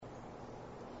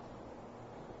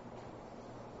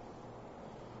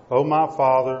O my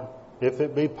Father, if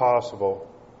it be possible,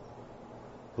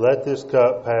 let this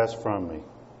cup pass from me.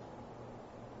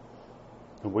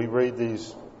 And we read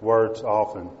these words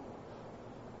often,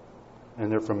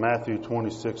 and they're from Matthew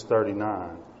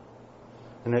 26:39.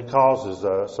 And it causes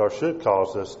us, or should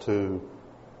cause us, to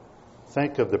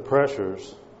think of the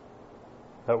pressures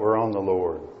that were on the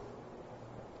Lord,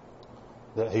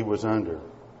 that He was under.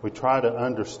 We try to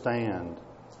understand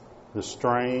the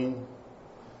strain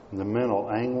and the mental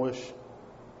anguish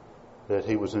that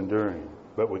He was enduring,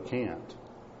 but we can't.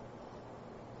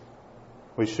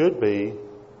 We should be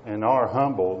and are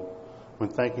humbled when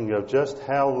thinking of just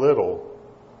how little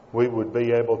we would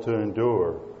be able to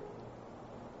endure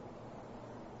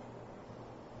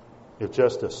if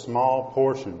just a small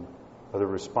portion of the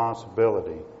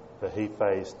responsibility that He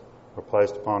faced were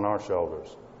placed upon our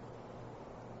shoulders.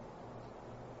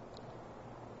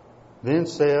 Then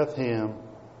saith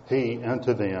he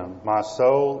unto them, My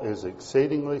soul is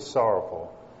exceedingly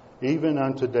sorrowful, even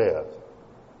unto death.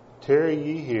 Tarry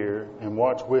ye here and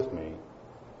watch with me.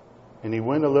 And he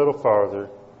went a little farther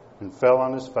and fell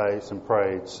on his face and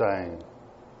prayed, saying,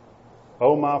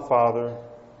 O my Father,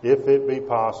 if it be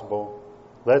possible,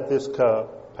 let this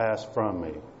cup pass from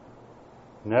me.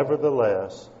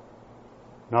 Nevertheless,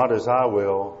 not as I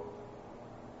will,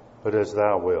 but as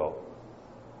thou wilt.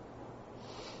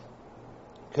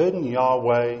 Couldn't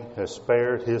Yahweh have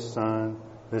spared His Son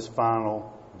this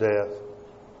final death?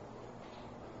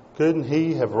 Couldn't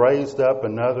He have raised up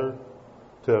another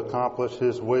to accomplish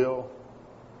His will?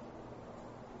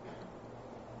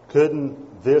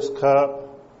 Couldn't this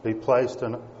cup be placed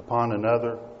upon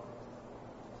another?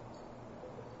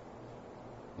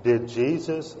 Did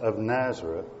Jesus of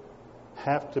Nazareth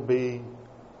have to be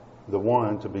the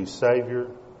one to be Savior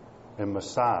and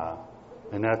Messiah,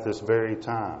 and at this very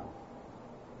time?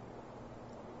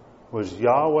 Was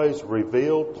Yahweh's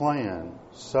revealed plan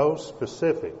so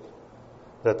specific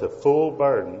that the full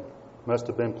burden must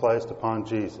have been placed upon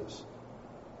Jesus?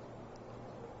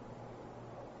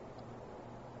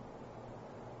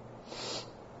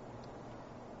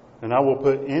 And I will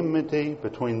put enmity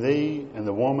between thee and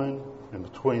the woman, and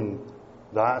between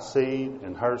thy seed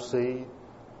and her seed.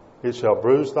 It shall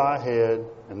bruise thy head,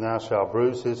 and thou shalt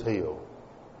bruise his heel.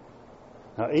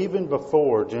 Now, even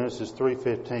before Genesis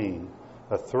 3:15,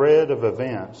 a thread of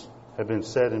events had been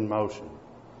set in motion.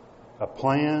 A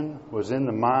plan was in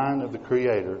the mind of the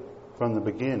Creator from the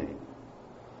beginning.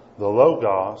 The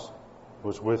Logos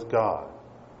was with God.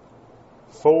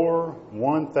 4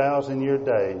 1,000-year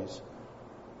days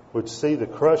would see the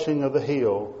crushing of the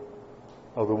heel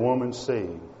of the woman's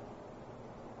seed.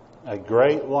 A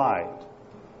great light,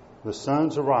 the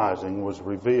sun's arising, was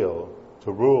revealed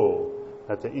to rule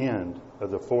at the end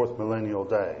of the 4th millennial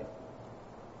day.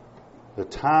 The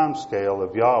time scale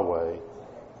of Yahweh,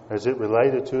 as it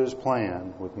related to His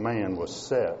plan with man, was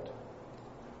set.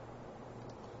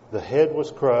 The head was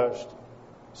crushed,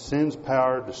 sin's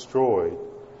power destroyed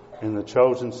in the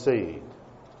chosen seed.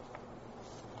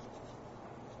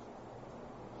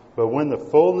 But when the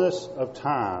fullness of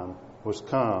time was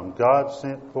come, God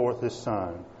sent forth His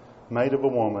Son, made of a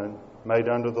woman, made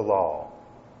under the law.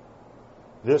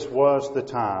 This was the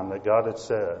time that God had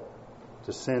set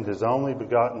to send His only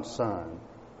begotten Son,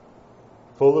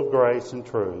 full of grace and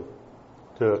truth,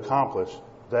 to accomplish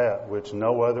that which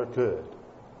no other could.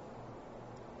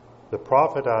 The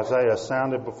prophet Isaiah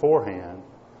sounded beforehand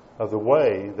of the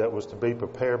way that was to be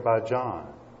prepared by John.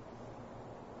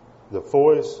 The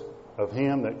voice of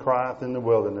him that crieth in the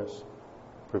wilderness,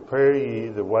 Prepare ye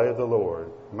the way of the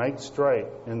Lord, make straight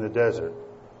in the desert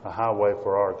a highway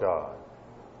for our God.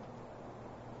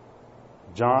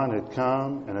 John had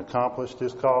come and accomplished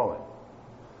his calling.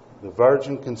 The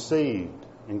virgin conceived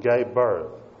and gave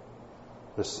birth.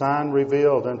 The sign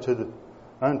revealed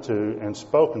unto and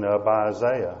spoken of by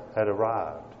Isaiah had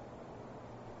arrived.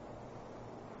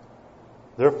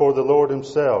 Therefore the Lord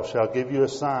Himself shall give you a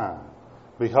sign.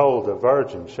 Behold, a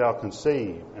virgin shall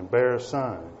conceive and bear a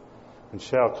son, and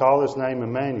shall call his name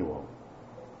Emmanuel.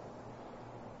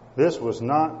 This was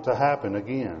not to happen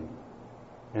again,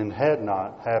 and had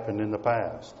not happened in the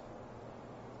past.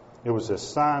 It was a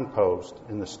signpost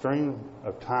in the stream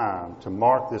of time to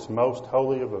mark this most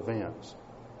holy of events.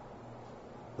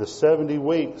 The 70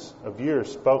 weeks of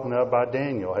years spoken of by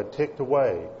Daniel had ticked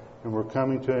away and were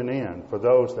coming to an end for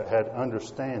those that had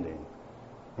understanding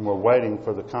and were waiting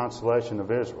for the consolation of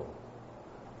Israel.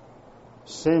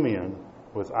 Simeon,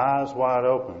 with eyes wide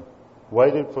open,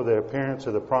 waited for the appearance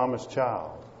of the promised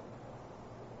child.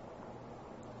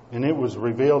 And it was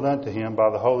revealed unto him by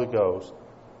the Holy Ghost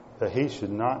that he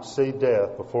should not see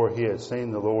death before he had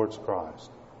seen the Lord's Christ.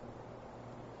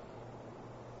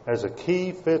 As a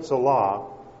key fits a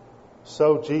lock,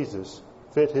 so Jesus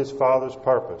fit his Father's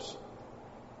purpose.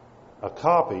 A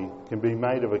copy can be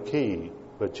made of a key,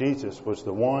 but Jesus was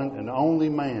the one and only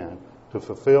man to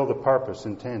fulfill the purpose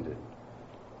intended.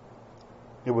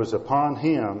 It was upon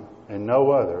him and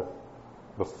no other,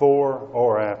 before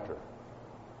or after.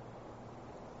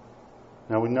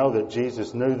 Now we know that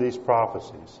Jesus knew these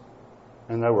prophecies,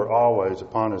 and they were always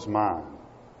upon his mind.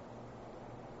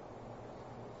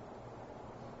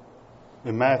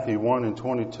 In Matthew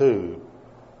 1:22,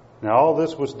 now all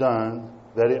this was done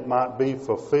that it might be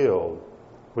fulfilled,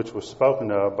 which was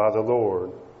spoken of by the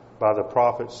Lord, by the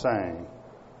prophet, saying,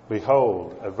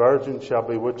 Behold, a virgin shall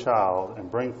be with child,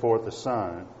 and bring forth a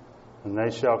son, and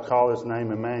they shall call his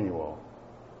name Emmanuel,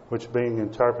 which being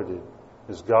interpreted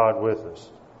is God with us.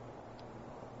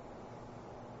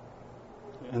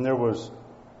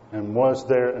 And was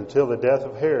there until the death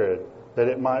of Herod, that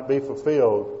it might be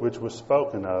fulfilled, which was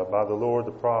spoken of by the Lord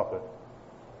the prophet,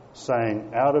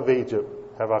 saying, Out of Egypt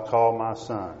have I called my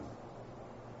son.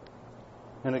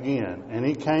 And again, and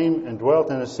he came and dwelt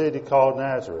in a city called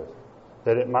Nazareth,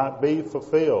 that it might be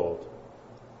fulfilled,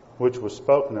 which was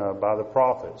spoken of by the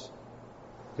prophets.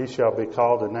 He shall be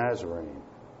called a Nazarene.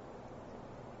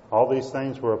 All these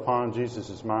things were upon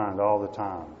Jesus' mind all the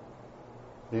time.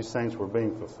 These things were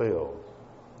being fulfilled.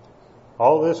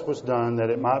 All this was done that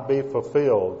it might be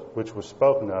fulfilled, which was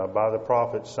spoken of by the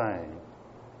prophet, saying,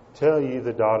 Tell ye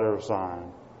the daughter of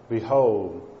Zion,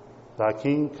 Behold, thy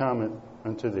king cometh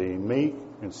unto thee, meek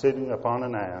and sitting upon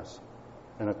an ass,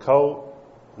 and a colt,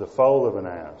 the foal of an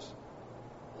ass.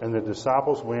 And the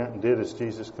disciples went and did as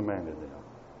Jesus commanded them.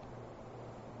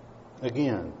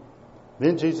 Again,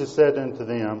 then Jesus said unto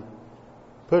them,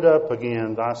 Put up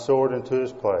again thy sword into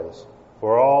his place,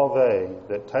 for all they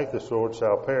that take the sword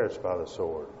shall perish by the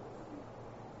sword.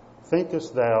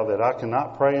 Thinkest thou that I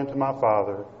cannot pray unto my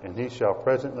Father, and he shall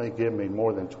presently give me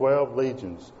more than 12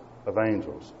 legions of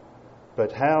angels?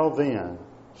 But how then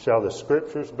shall the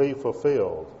Scriptures be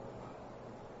fulfilled,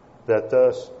 that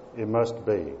thus it must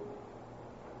be?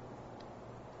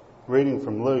 Reading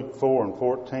from Luke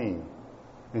 4:14.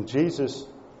 And Jesus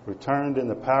returned in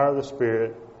the power of the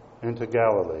Spirit into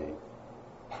Galilee.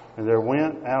 And there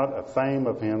went out a fame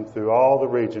of him through all the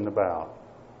region about.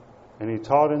 And he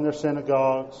taught in their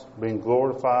synagogues, being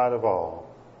glorified of all.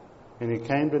 And he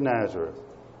came to Nazareth,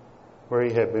 where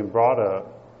he had been brought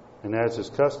up. And as his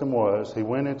custom was, he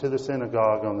went into the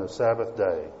synagogue on the Sabbath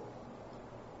day,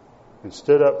 and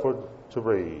stood up to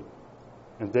read.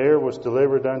 And there was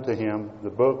delivered unto him the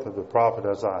book of the prophet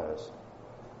Isaiah.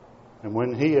 And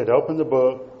when he had opened the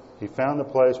book, he found the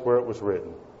place where it was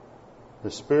written,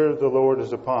 The Spirit of the Lord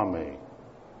is upon me,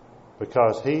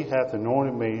 because he hath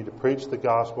anointed me to preach the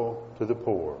gospel to the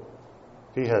poor.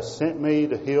 He hath sent me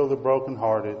to heal the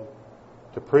brokenhearted,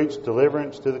 to preach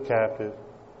deliverance to the captive,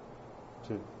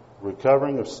 to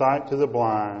recovering of sight to the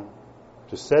blind,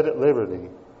 to set at liberty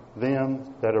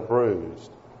them that are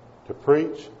bruised, to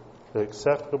preach the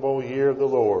acceptable year of the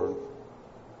Lord.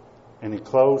 And he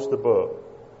closed the book,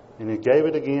 and he gave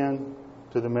it again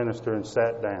to the minister, and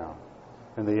sat down.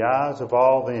 And the eyes of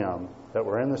all them that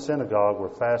were in the synagogue were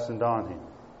fastened on him.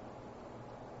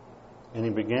 And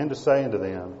he began to say unto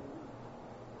them,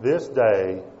 This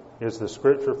day is the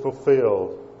Scripture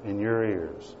fulfilled in your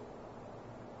ears.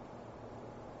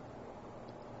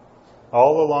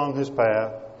 All along his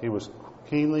path, he was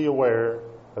keenly aware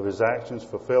of his actions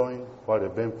fulfilling what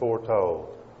had been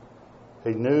foretold.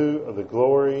 He knew of the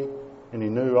glory, and he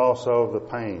knew also of the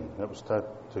pain that was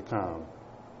to come.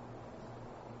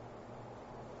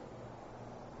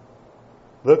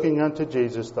 Looking unto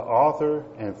Jesus, the author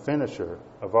and finisher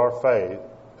of our faith,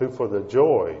 who for the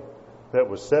joy that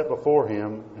was set before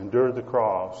him endured the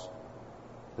cross,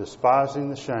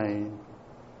 despising the shame,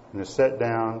 and is set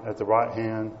down at the right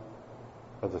hand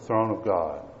of the throne of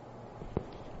God.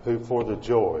 Who for the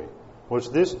joy,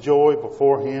 was this joy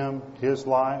before him his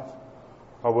life?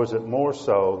 Or was it more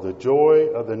so the joy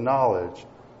of the knowledge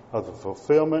of the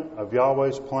fulfillment of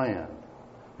Yahweh's plan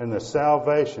and the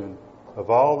salvation of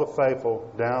all the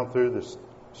faithful down through the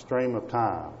stream of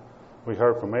time? We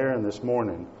heard from Aaron this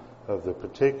morning of the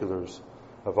particulars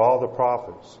of all the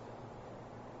prophets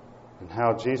and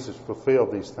how Jesus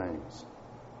fulfilled these things.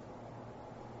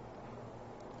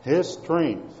 His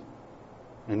strength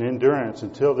and endurance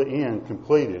until the end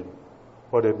completed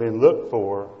what had been looked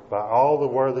for by all the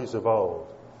worthies of old.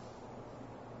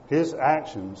 His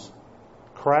actions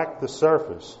cracked the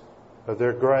surface of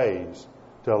their graves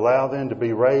to allow them to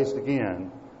be raised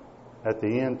again at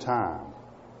the end time.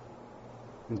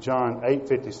 In John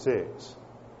 8:56,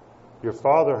 your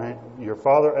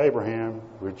father Abraham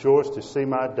rejoiced to see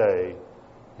my day,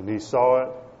 and he saw it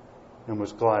and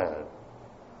was glad.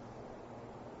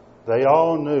 They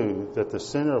all knew that the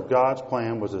center of God's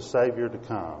plan was a Savior to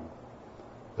come.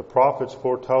 The prophets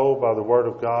foretold by the Word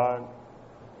of God,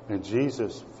 and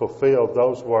Jesus fulfilled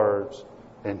those words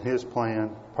and His plan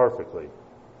perfectly.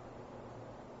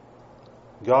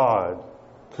 God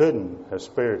couldn't have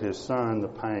spared His Son the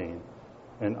pain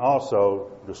and also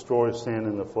destroy sin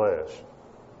in the flesh.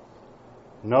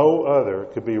 No other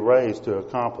could be raised to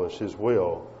accomplish His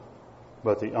will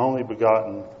but the only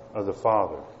begotten of the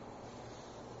Father.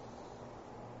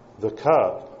 The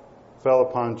cup fell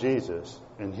upon Jesus,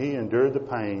 and He endured the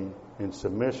pain in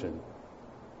submission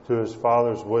to His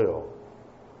Father's will.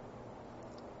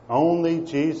 Only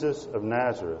Jesus of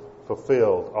Nazareth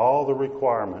fulfilled all the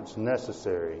requirements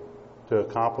necessary to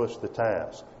accomplish the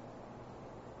task.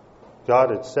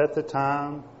 God had set the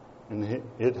time, and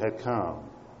it had come.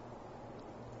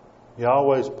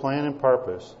 Yahweh's plan and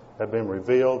purpose had been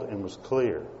revealed and was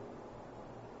clear.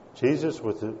 Jesus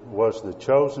was the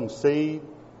chosen seed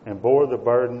and bore the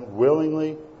burden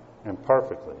willingly and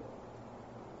perfectly.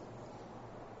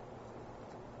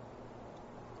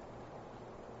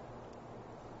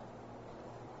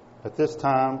 At this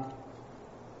time,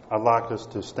 I'd like us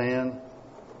to stand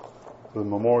for the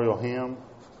memorial hymn.